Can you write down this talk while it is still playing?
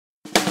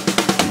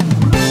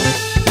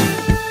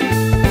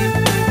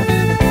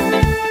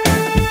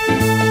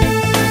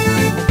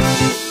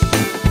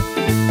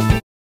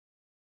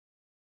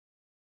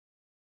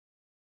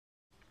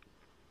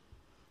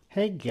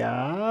Hey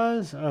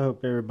guys, I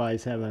hope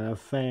everybody's having a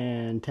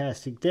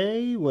fantastic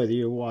day, whether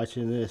you're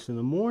watching this in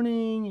the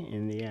morning,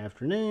 in the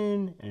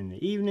afternoon, in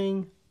the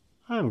evening.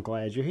 I'm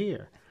glad you're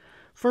here.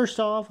 First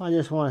off, I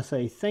just want to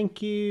say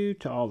thank you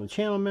to all the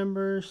channel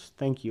members.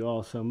 Thank you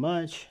all so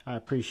much. I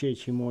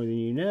appreciate you more than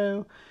you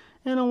know.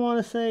 And I want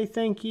to say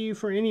thank you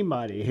for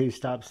anybody who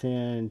stops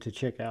in to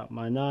check out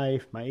my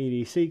knife, my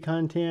EDC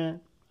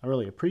content. I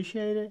really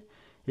appreciate it.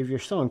 If you're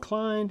so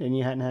inclined and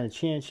you hadn't had a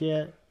chance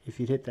yet, if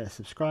you'd hit that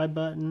subscribe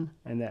button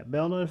and that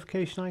bell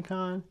notification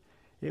icon,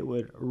 it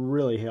would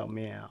really help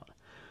me out.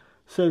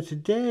 So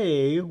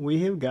today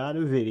we have got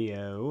a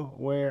video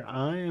where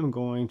I am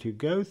going to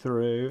go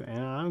through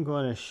and I'm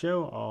going to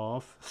show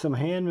off some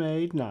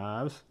handmade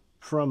knives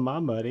from my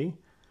buddy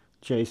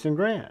Jason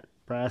Grant,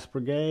 Brass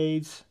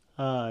Brigades.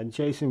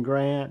 Jason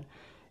Grant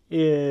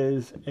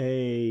is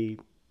I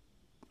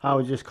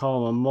would just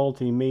call him a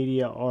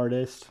multimedia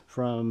artist,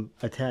 from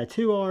a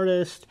tattoo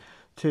artist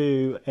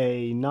to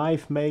a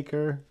knife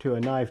maker to a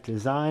knife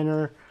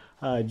designer.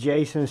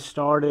 Jason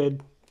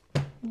started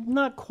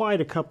not quite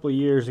a couple of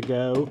years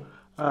ago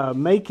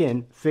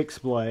making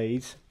fixed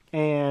blades,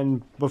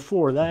 and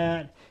before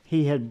that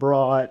he had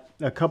brought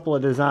a couple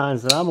of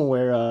designs that I'm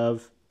aware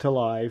of to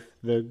life: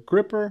 the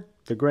gripper,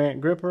 the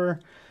Grant gripper,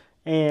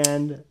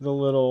 and the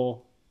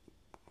little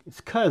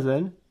its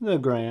cousin, the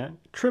Grant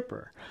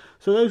tripper.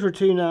 So those were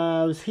two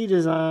knives he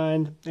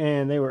designed,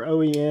 and they were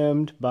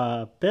OEM'd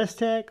by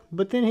Bestech,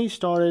 but then he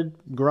started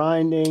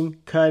grinding,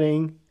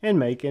 cutting, and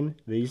making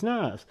these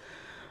knives.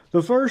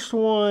 The first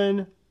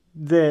one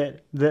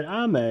that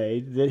I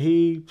made, that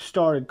he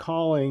started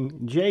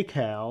calling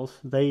JKals,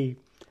 they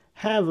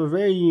have a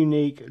very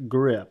unique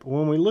grip.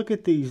 When we look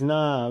at these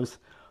knives,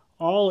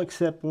 all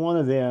except one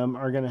of them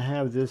are going to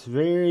have this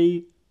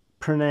very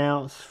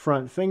pronounced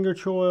front finger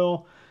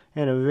choil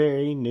and a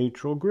very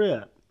neutral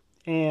grip.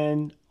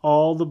 And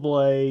all the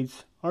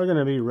blades are going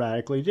to be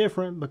radically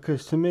different,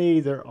 because to me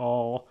they're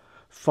all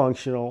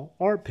functional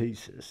art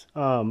pieces.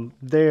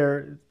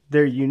 They're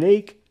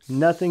unique.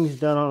 Nothing's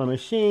done on a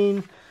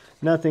machine.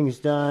 Nothing's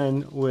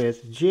done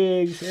with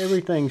jigs.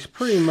 Everything's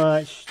pretty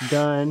much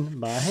done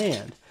by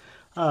hand.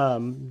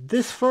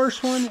 This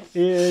first one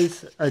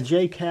is a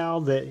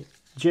JKal that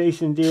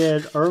Jason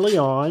did early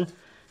on,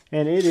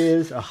 and it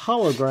is a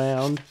hollow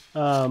ground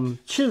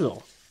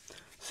chisel.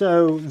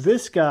 So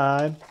this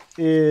guy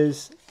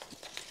is,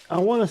 I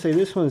want to say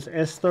this one's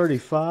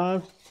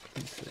S35.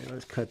 Let's see,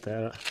 let's cut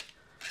that out.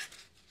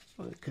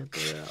 Let's cut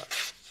that out.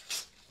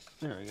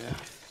 There we go.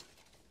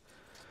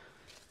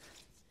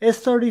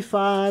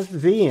 S35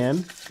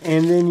 VM,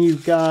 and then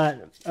you've got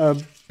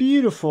a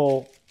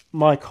beautiful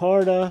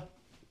micarta.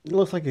 It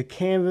looks like a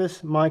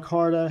canvas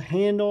micarta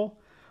handle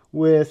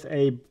with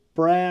a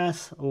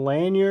brass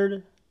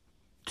lanyard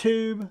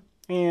tube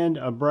and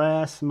a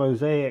brass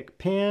mosaic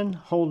pin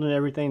holding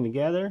everything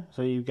together.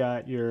 So you've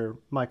got your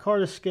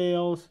micarta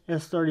scales,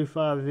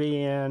 S35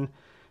 VN,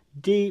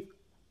 deep,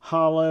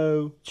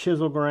 hollow,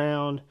 chisel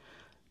ground.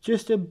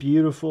 Just a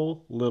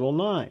beautiful little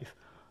knife.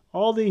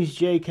 All these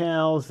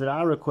JKals that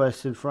I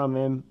requested from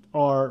him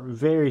are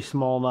very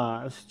small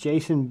knives.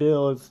 Jason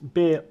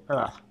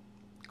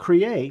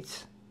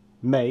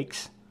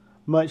makes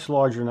much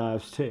larger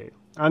knives too.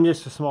 I'm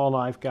just a small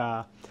knife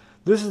guy.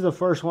 This is the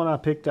first one I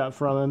picked up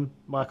from him.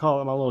 I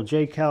call it my little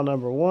JKal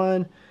number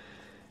 1.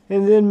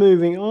 And then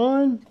moving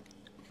on,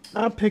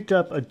 I picked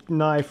up a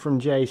knife from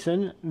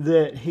Jason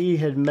that he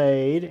had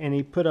made and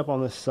he put up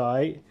on the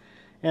site.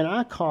 And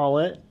I call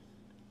it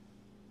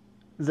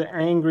the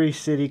Angry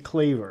City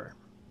Cleaver.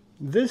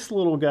 This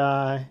little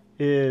guy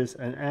is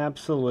an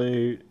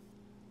absolute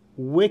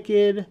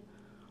wicked,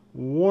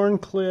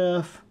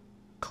 Warncliffe,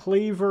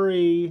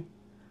 cleavery,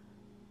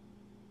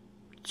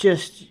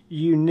 just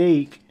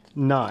unique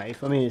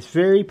knife. I mean, it's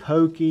very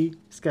pokey.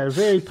 It's got a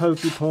very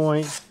pokey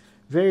point,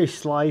 very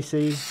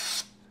slicey.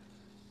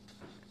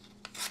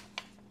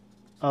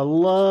 I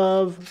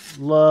love,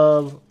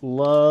 love,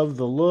 love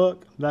the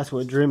look. That's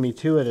what drew me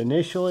to it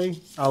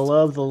initially. I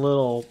love the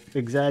little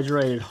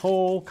exaggerated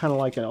hole, kind of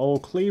like an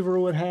old cleaver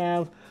would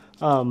have,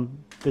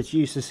 that you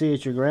used to see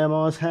at your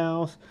grandma's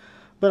house.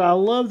 But I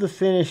love the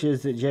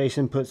finishes that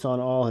Jason puts on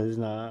all his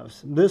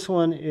knives. This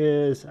one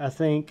is, I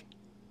think,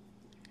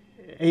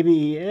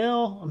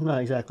 ABEL. I'm not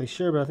exactly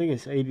sure, but I think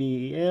it's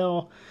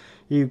ABEL.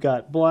 You've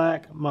got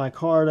black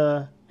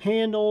micarta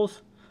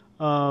handles.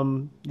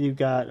 You've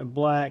got a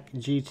black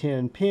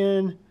G10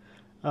 pin.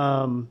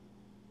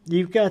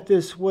 You've got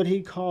this, what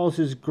he calls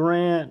his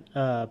Grant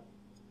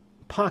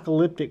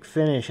apocalyptic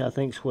finish, I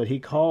think is what he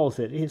calls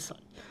it. It's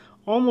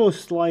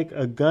almost like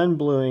a gun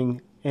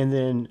bluing and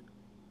then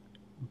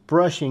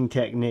brushing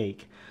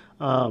technique.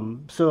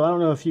 So I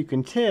don't know if you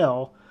can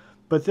tell,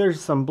 but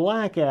there's some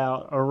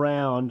blackout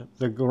around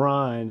the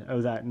grind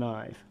of that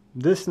knife.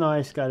 This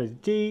knife's got a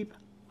deep,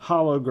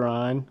 hollow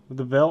grind with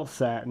the belt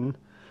satin.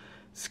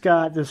 It's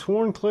got this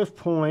Warncliffe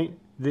point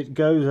that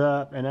goes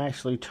up and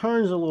actually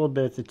turns a little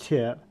bit at the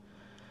tip.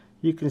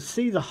 You can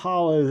see the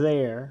hollow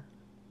there,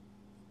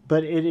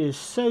 but it is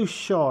so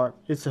sharp.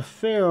 It's a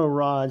ferro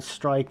rod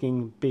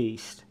striking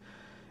beast.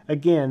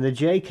 Again, the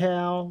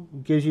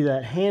JKal gives you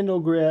that handle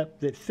grip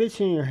that fits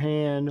in your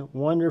hand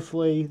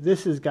wonderfully.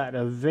 This has got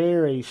a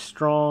very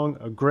strong,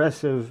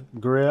 aggressive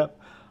grip.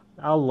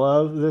 I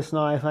love this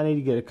knife. I need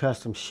to get a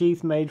custom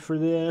sheath made for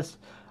this.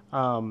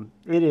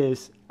 It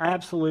is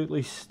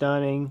absolutely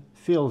stunning.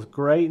 Feels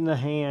great in the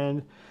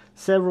hand.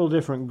 Several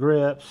different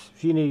grips.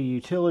 If you need a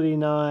utility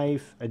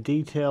knife, a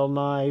detail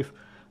knife,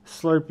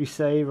 Slurpee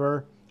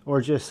saver,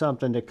 or just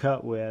something to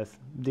cut with.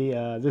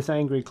 This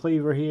angry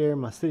cleaver here,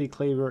 my city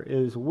cleaver,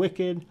 is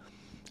wicked.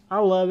 I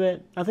love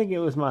it. I think it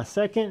was my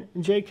second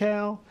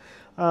JKal.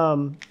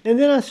 And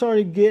then I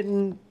started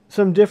getting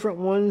some different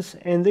ones,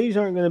 and these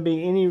aren't going to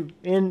be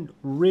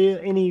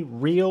any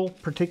real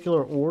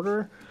particular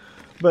order,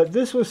 but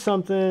this was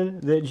something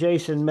that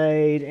Jason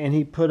made and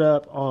he put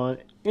up on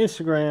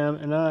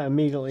Instagram, and I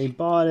immediately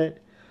bought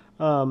it.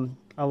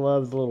 I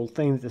love the little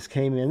thing that this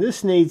came in.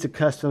 This needs a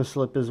custom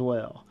slip as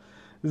well.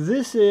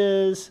 This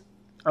is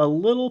a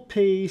little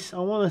piece. I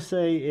want to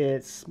say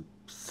it's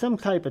some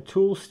type of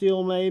tool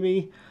steel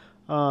maybe,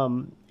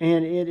 and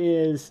it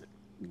is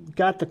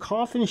got the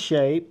coffin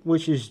shape,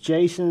 which is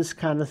Jason's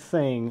kind of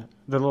thing,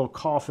 the little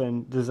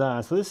coffin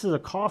design. So this is a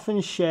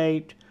coffin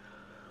shaped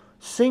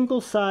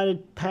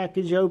single-sided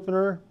package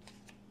opener.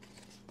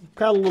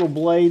 Got a little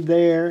blade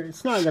there.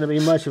 It's not going to be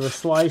much of a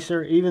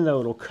slicer, even though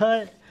it'll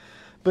cut,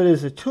 but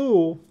as a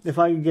tool, if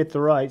I could get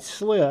the right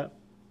slip,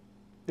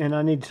 and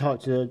I need to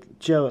talk to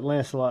Joe at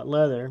Lancelot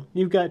Leather,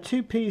 you've got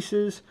two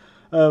pieces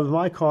of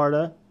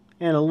micarta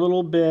and a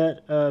little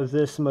bit of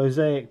this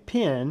mosaic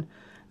pin.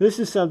 This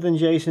is something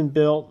Jason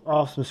built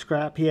off some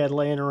scrap he had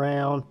laying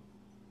around.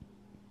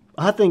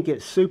 I think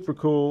it's super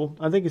cool.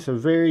 I think it's a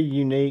very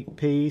unique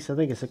piece. I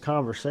think it's a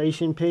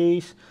conversation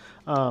piece.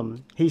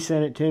 He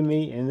sent it to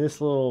me in this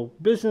little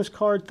business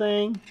card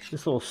thing,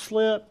 this little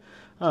slip.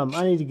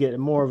 I need to get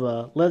more of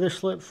a leather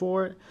slip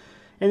for it.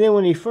 And then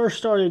when he first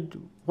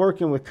started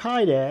working with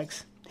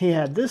Kydex, he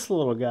had this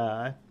little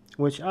guy,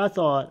 which I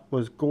thought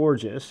was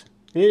gorgeous.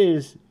 It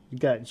is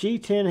got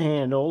G10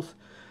 handles,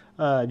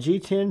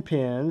 G10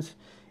 pins.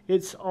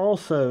 It's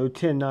also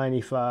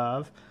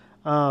 1095,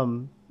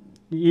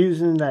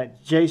 using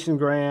that Jason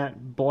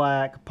Grant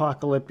black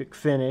apocalyptic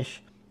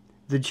finish.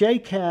 The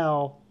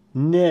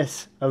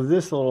JKal-ness of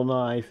this little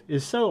knife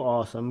is so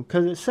awesome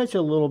because it's such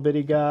a little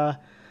bitty guy.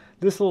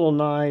 This little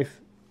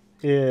knife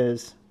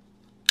is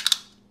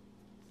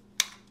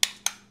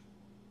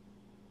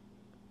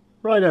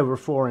right over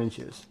 4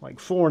 inches, like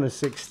 4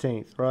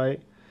 1/16,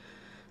 right?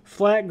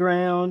 Flat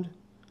ground,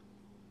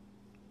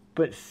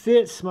 but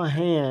fits my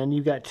hand.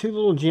 You've got two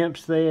little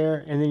jimps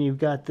there, and then you've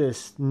got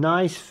this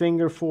nice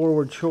finger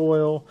forward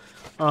choil.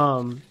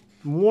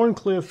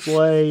 Wharncliffe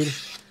blade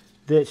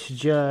that's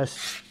just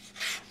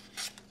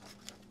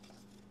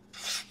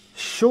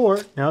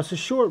short. Now it's a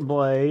short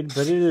blade,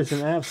 but it is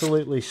an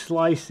absolutely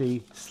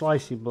slicey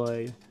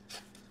blade.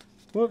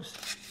 Whoops.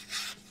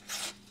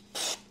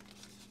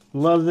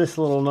 Love this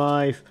little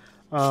knife.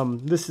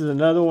 This is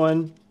another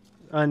one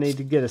I need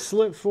to get a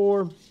slip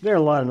for. There are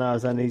a lot of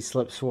knives I need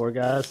slips for,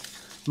 guys.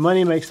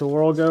 Money makes the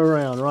world go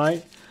around,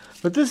 right?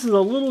 But this is a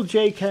little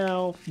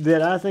JKal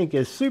that I think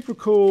is super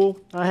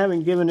cool. I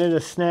haven't given it a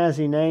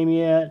snazzy name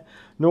yet,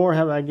 nor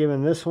have I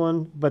given this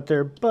one, but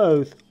they're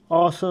both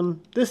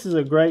awesome. This is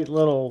a great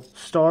little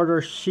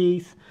starter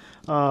sheath.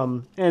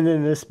 And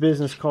then this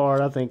business card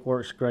I think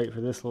works great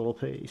for this little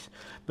piece.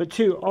 But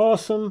two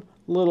awesome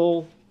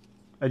little,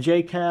 a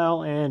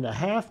JKal and a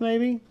half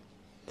maybe.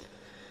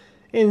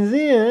 And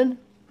then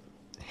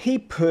he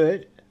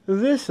put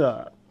this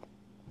up.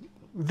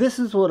 This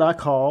is what I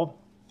call,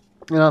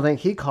 and I think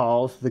he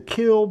calls, the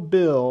Kill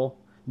Bill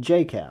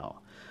JKal.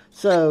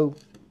 So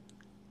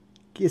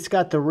it's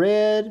got the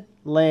red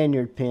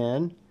lanyard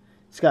pin.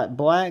 It's got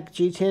black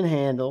G10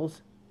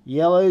 handles,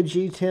 yellow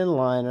G10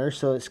 liner.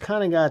 So it's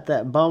kind of got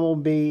that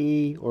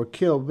Bumblebee or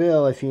Kill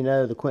Bill, if you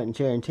know the Quentin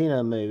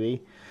Tarantino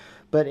movie.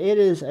 But it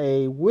is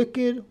a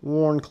wicked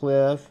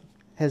Wharncliffe.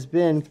 Has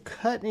been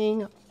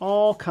cutting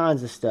all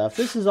kinds of stuff.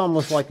 This is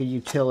almost like a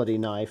utility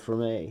knife for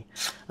me.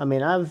 I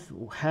mean, I've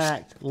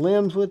hacked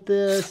limbs with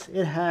this.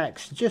 It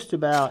hacks just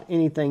about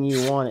anything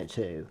you want it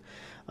to.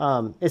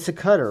 It's a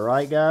cutter,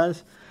 right,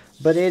 guys?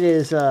 But it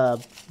is,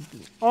 all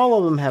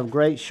of them have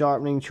great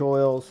sharpening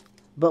choils.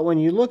 But when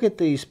you look at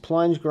these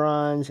plunge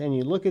grinds and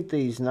you look at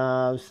these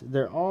knives,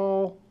 they're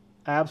all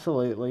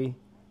absolutely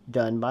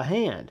done by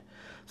hand.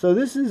 So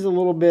this is a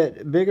little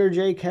bit bigger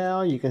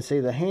JKal. You can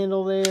see the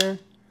handle there.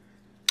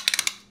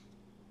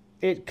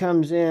 It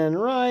comes in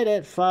right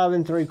at 5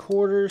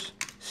 3/4.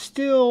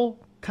 Still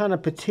kind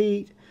of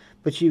petite,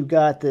 but you've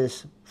got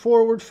this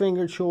forward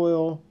finger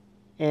choil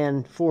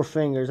and 4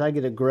 fingers. I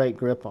get a great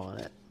grip on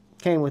it.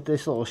 Came with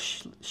this little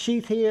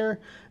sheath here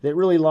that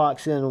really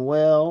locks in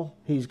well.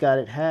 He's got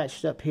it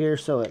hatched up here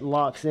so it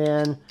locks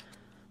in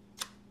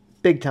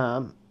big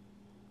time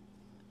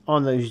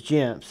on those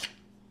jimps,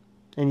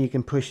 and you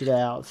can push it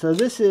out. So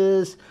this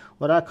is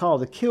what I call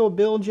the Kill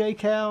Bill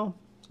JKal.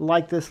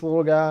 Like this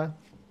little guy.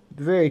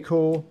 Very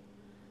cool.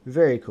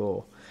 Very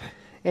cool.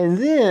 And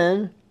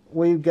then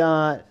we've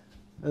got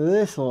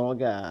this little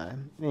guy,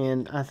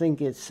 and I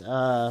think it's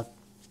I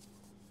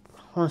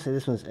want to say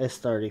this one's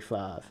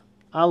S35.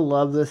 I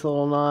love this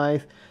little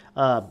knife.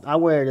 I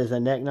wear it as a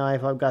neck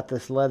knife. I've got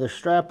this leather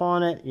strap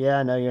on it. Yeah,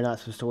 I know you're not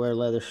supposed to wear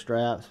leather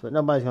straps, but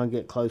nobody's going to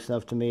get close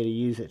enough to me to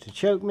use it to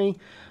choke me.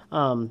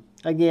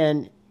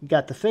 Again,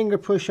 got the finger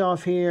push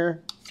off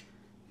here.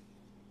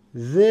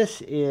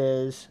 This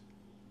is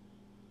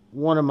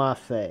one of my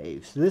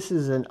faves. This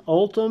is an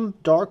Ultim,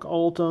 dark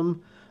Ultim,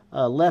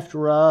 left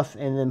rough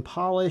and then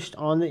polished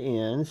on the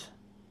ends.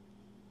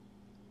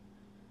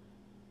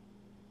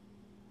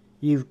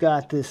 You've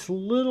got this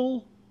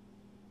little,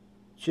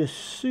 just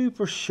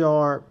super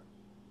sharp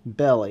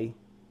belly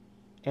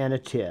and a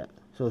tip.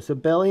 So it's a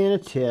belly and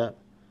a tip,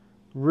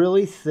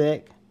 really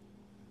thick,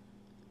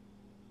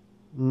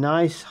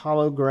 nice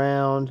hollow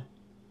ground.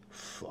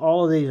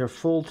 All of these are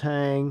full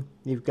tang.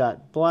 You've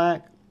got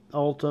black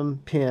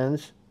Ultim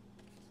pins.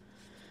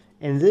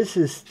 And this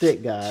is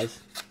thick, guys.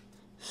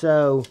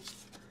 So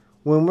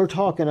when we're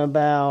talking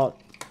about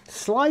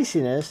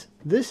sliciness,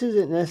 this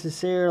isn't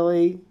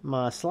necessarily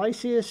my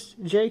sliciest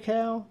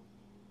JKal,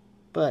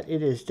 but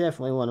it is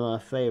definitely one of my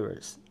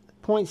favorites.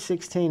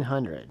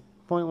 0.1600,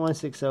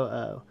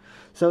 0.1600.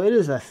 So it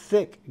is a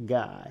thick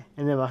guy.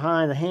 And then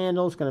behind the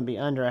handle is going to be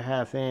under a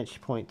 1/2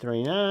 inch,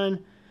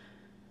 0.39.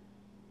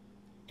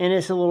 And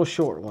it's a little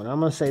short one. I'm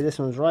going to say this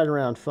one's right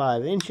around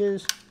 5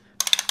 inches.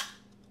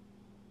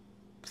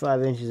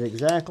 5 inches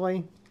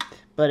exactly.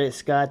 But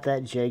it's got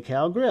that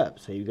JKal grip.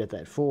 So you've got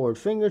that forward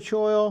finger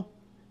choil.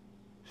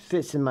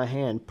 Fits in my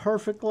hand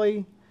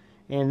perfectly.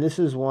 And this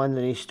is one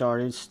that he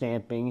started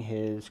stamping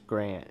his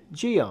Grant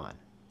G on.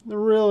 I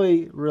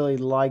really, really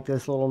like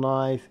this little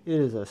knife. It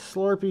is a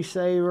Slurpee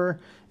saver.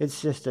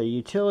 It's just a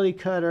utility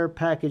cutter,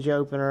 package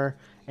opener,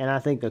 and I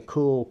think a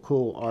cool,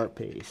 cool art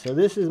piece. So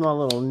this is my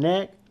little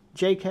neck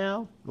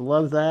JKal.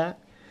 Love that.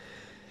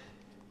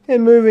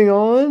 And moving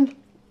on,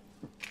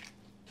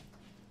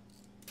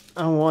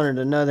 I wanted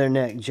another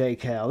neck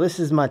JKal. This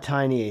is my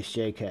tiniest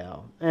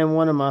JKal and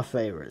one of my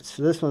favorites.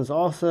 So this one's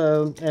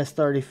also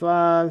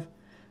S35.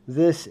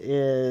 This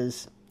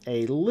is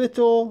a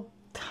little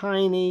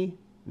tiny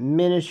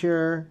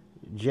miniature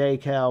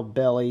JKal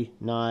belly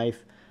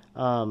knife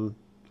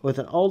with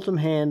an Ultim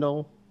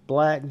handle,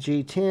 black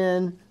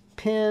G10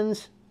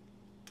 pins.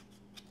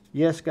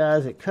 Yes,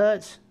 guys, it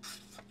cuts.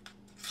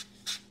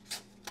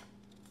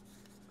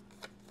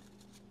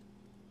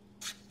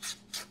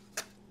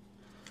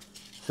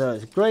 So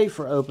it's great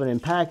for opening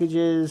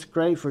packages,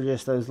 great for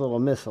just those little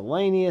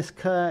miscellaneous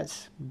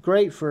cuts,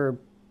 great for,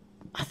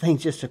 I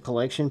think, just a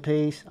collection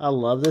piece. I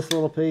love this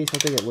little piece. I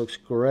think it looks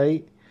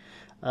great.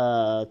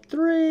 Right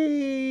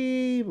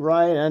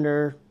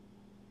under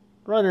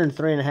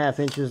 3.5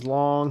 inches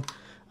long.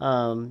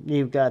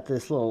 You've got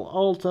this little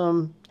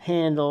Ultim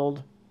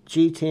handled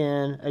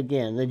G10.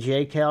 Again, the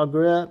JKal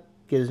grip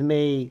gives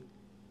me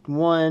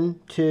 1,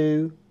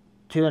 2,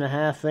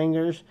 2.5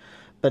 fingers,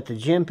 but the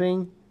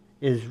jimping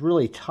is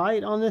really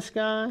tight on this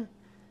guy,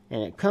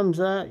 and it comes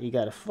up. You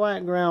got a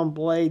flat ground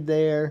blade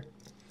there.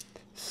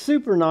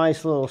 Super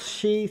nice little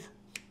sheath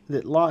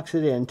that locks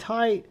it in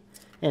tight,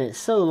 and it's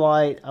so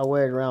light I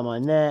wear it around my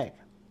neck.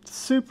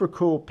 Super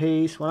cool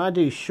piece. When I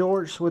do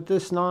shorts with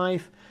this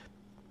knife,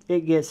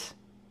 it gets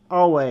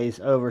always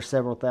over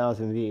several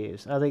thousand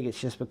views. I think it's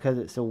just because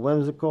it's a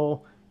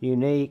whimsical,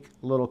 unique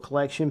little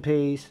collection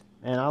piece,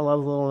 and I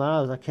love little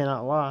knives, I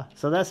cannot lie.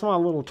 So that's my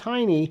little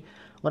tiny,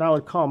 what I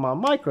would call my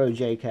micro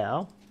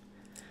JKal.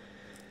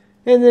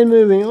 And then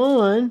moving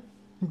on,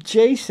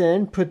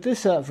 Jason put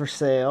this up for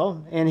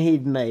sale, and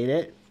he'd made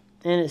it,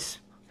 and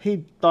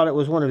he thought it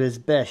was one of his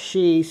best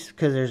sheaths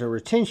because there's a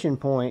retention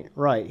point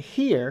right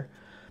here.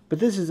 But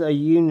this is a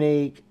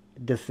unique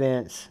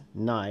defense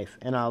knife,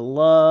 and I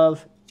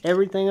love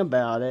everything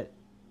about it.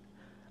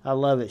 I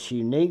love its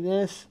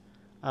uniqueness.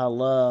 I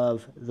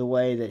love the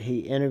way that he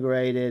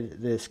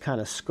integrated this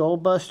kind of skull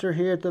buster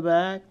here at the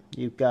back.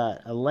 You've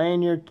got a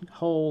lanyard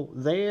hole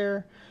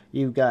there.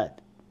 You've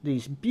got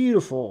these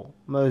beautiful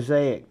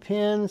mosaic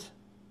pins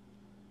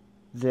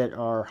that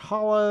are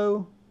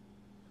hollow.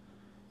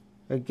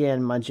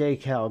 Again, my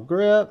JKal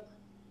grip.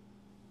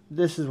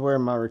 This is where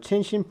my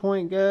retention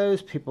point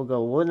goes. People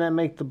go, wouldn't that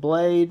make the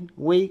blade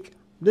weak?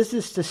 This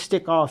is to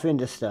stick off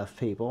into stuff,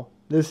 people.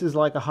 This is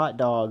like a hot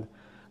dog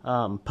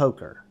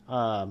poker.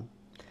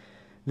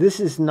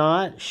 This is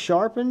not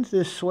sharpened,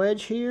 this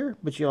swedge here,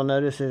 but you'll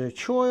notice there's a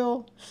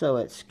choil, so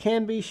it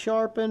can be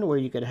sharpened, where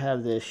you could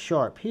have this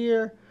sharp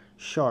here,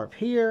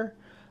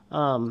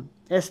 S35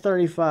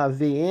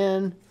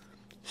 VN,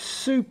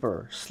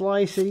 super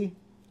slicey,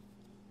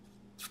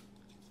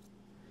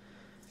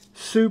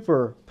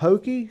 super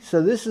pokey.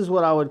 So this is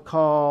what I would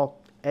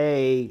call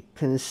a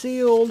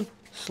concealed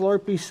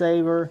Slurpee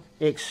Saver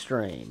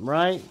Extreme,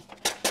 right?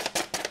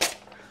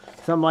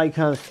 Somebody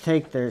comes to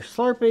take their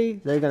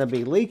Slurpee, they're going to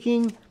be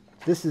leaking.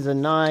 This is a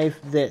knife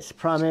that's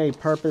primary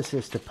purpose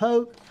is to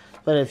poke,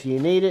 but if you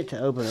need it to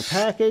open a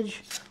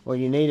package, or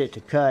you need it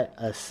to cut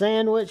a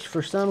sandwich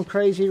for some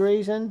crazy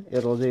reason,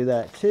 it'll do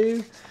that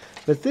too.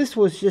 But this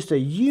was just a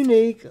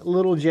unique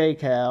little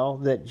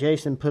JKal that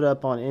Jason put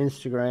up on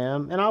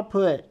Instagram. And I'll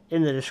put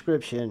in the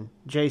description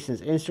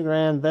Jason's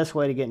Instagram. The best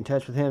way to get in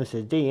touch with him is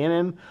to DM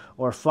him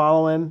or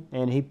follow him.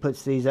 And he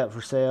puts these up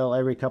for sale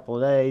every couple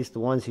of days, the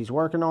ones he's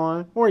working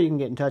on. Or you can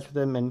get in touch with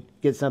him and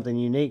get something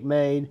unique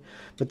made.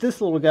 But this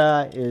little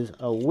guy is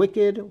a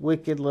wicked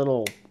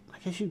little, I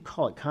guess you'd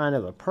call it kind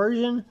of a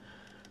Persian.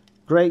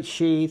 Great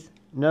sheath,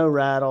 no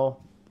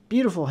rattle,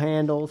 beautiful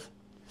handles,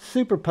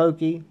 super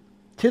pokey,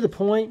 to the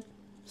point,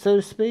 so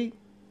to speak.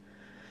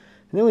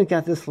 And then we've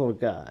got this little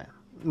guy,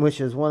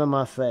 which is one of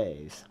my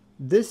faves.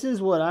 This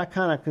is what I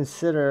kind of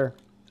consider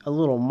a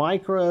little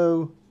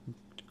micro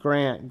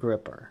grant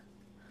gripper.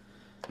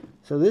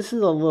 So this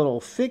is a little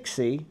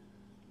fixie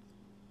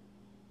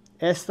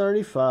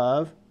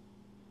S35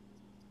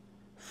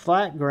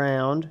 flat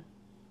ground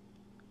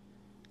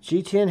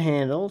G10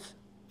 handles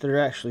that are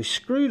actually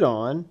screwed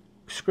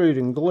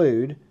and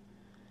glued.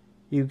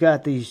 You've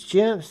got these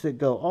jimps that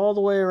go all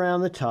the way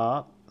around the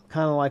top,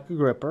 kind of like a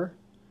gripper.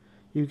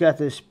 You've got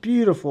this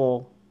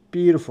beautiful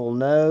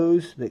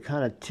nose that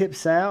kind of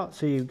tips out,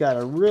 so you've got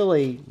a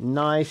really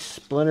nice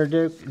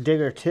splinter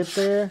digger tip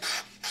there.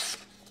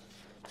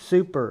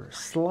 Super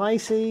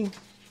slicey,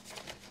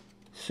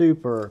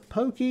 super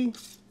pokey,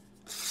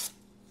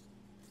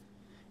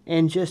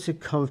 and just a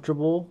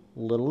comfortable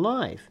little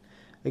knife.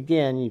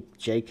 Again,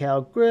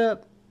 JKal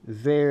grip,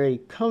 very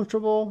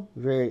comfortable,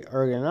 very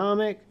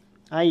ergonomic.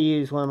 I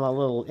use one of my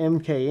little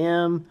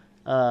MKM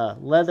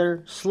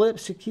leather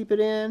slips to keep it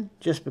in,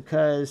 just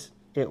because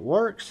it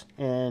works,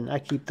 and I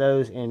keep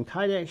those in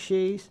Kydex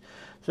sheaths.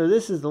 So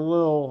this is my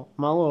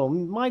little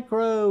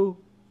micro,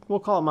 we'll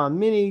call it my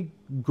mini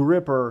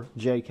gripper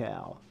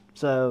JKal.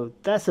 So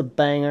that's a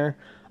banger.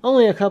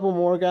 Only a couple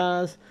more,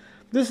 guys.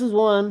 This is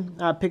one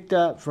I picked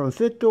up from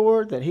Fifth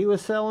Door that he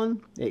was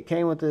selling. It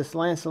came with this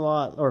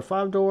Lancelot, or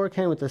 5 Door,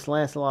 came with this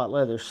Lancelot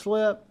leather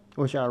slip,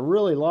 which I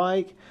really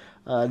like.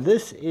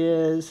 This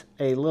is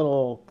a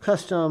little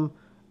custom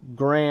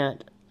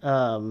Grant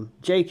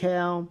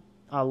JKal.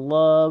 I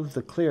love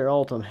the clear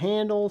Ultim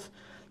handles.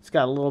 It's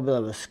got a little bit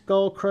of a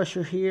skull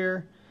crusher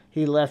here.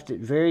 He left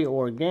it very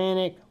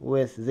organic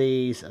with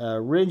these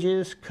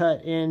ridges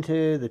cut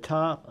into the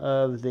top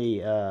of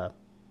the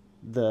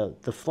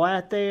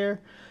flat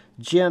there.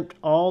 Jimped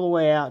all the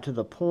way out to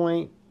the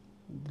point.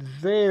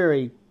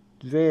 Very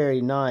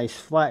nice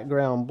flat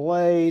ground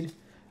blade.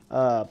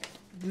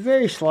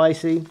 Very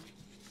slicey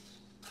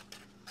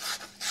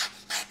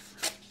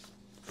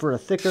for a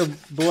thicker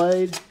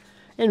blade,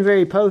 and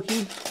very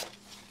pokey,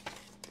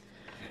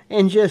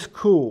 and just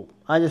cool.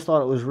 I just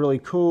thought it was really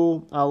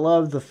cool. I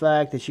love the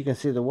fact that you can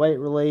see the weight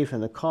relief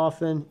and the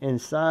coffin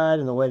inside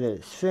and the way that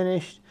it's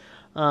finished.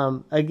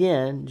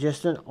 Again,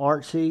 just an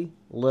artsy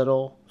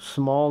little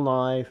small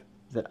knife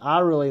that I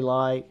really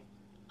like.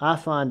 I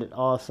find it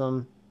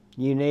awesome,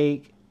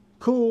 unique,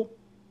 cool,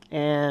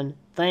 and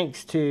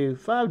thanks to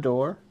 5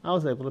 Door, I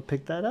was able to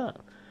pick that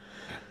up.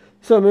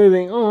 So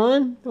moving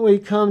on, we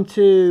come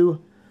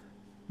to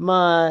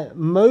my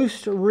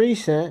most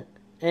recent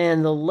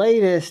and the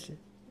latest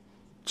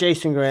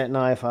Jason Grant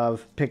knife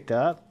I've picked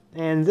up,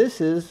 and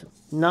this is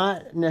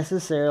not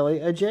necessarily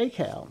a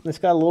JKal. It's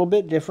got a little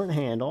bit different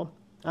handle.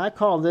 I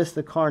call this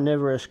the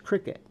Carnivorous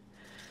Cricket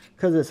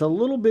because it's a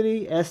little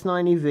bitty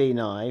S90V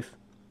knife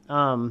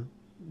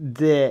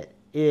that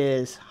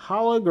is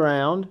hollow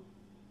ground,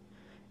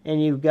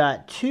 and you've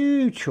got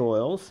 2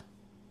 choils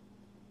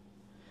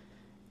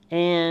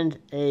and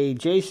a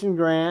Jason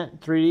Grant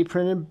 3D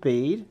printed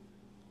bead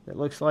that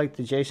looks like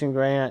the Jason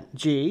Grant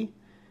G.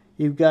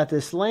 You've got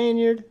this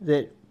lanyard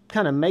that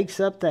kind of makes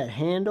up that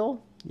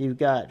handle. You've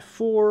got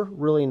 4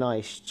 really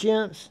nice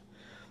jimps.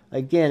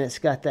 Again, it's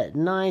got that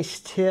nice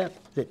tip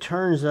that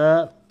turns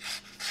up.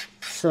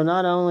 So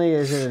not only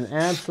is it an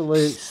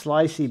absolute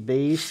slicey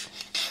beast,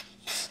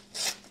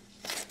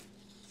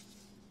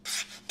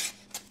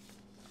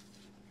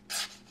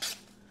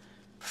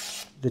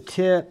 the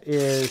tip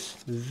is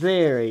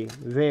very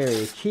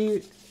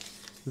acute,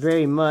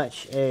 very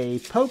much a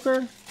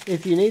poker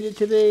if you need it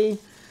to be,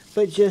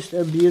 but just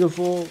a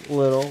beautiful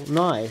little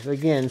knife.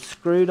 Again,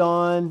 screwed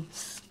on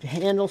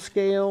handle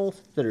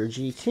scales that are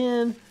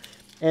G10,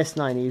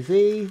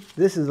 S90V.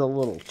 This is a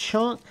little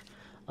chunk,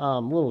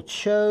 little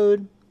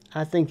chode.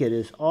 I think it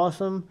is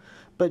awesome.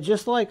 But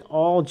just like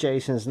all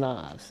Jason's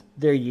knives,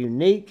 they're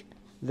unique.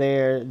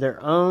 They're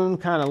their own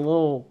kind of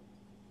little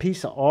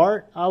piece of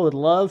art. I would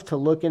love to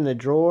look in the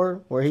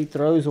drawer where he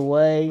throws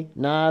away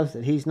knives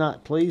that he's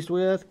not pleased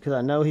with, because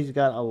I know he's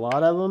got a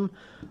lot of them.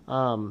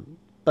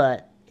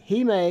 But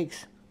he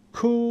makes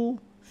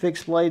cool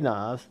fixed blade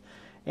knives,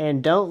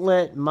 and don't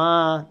let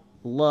my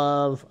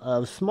love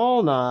of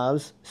small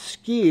knives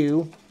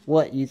skew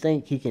what you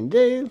think he can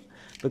do,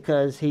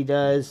 because he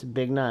does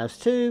big knives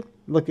too.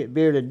 Look at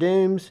Bearded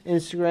Doom's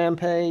Instagram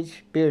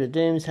page. Bearded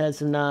Doom's had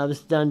some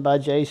knives done by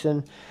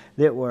Jason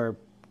that were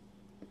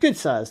good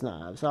sized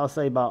knives, I'll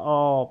say, by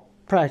all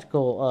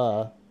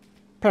practical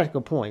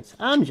points.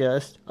 I'm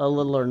just a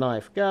littler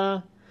knife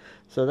guy,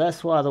 so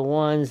that's why the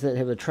ones that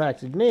have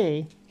attracted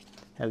me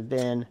have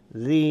been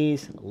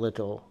these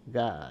little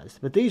guys.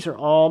 But these are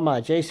all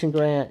my Jason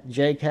Grant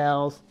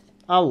JKals.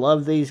 I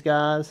love these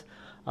guys.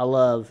 I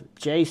love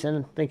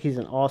Jason. I think he's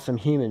an awesome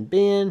human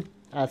being.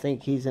 I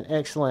think he's an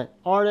excellent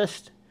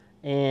artist.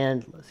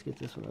 And let's get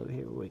this one over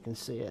here where we can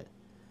see it.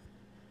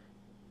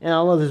 And I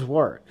love his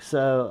work.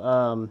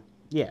 So,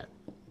 yeah,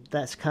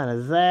 that's kind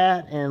of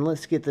that. And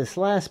let's get this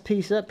last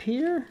piece up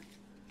here.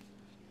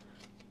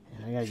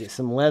 And I got to get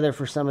some leather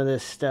for some of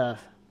this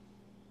stuff.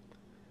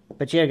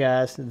 But yeah,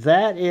 guys,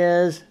 that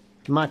is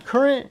my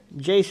current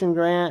Jason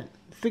Grant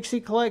Fixie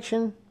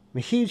collection. I'm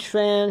a huge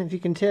fan, if you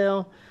can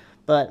tell.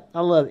 But I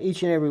love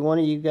each and every one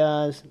of you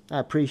guys. I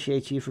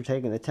appreciate you for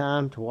taking the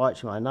time to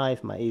watch my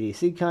knife, my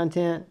EDC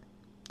content.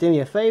 Do me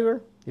a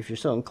favor, if you're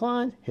so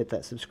inclined, hit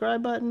that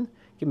subscribe button.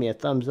 Give me a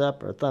thumbs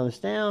up or a thumbs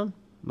down.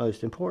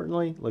 Most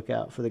importantly, look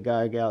out for the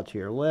guy or gal to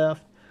your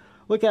left.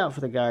 Look out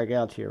for the guy or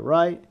gal to your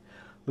right.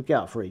 Look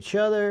out for each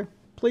other.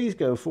 Please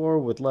go forward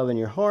with love in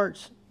your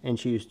hearts and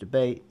choose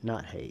debate,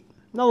 not hate.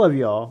 And I love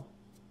you all.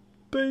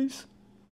 Peace.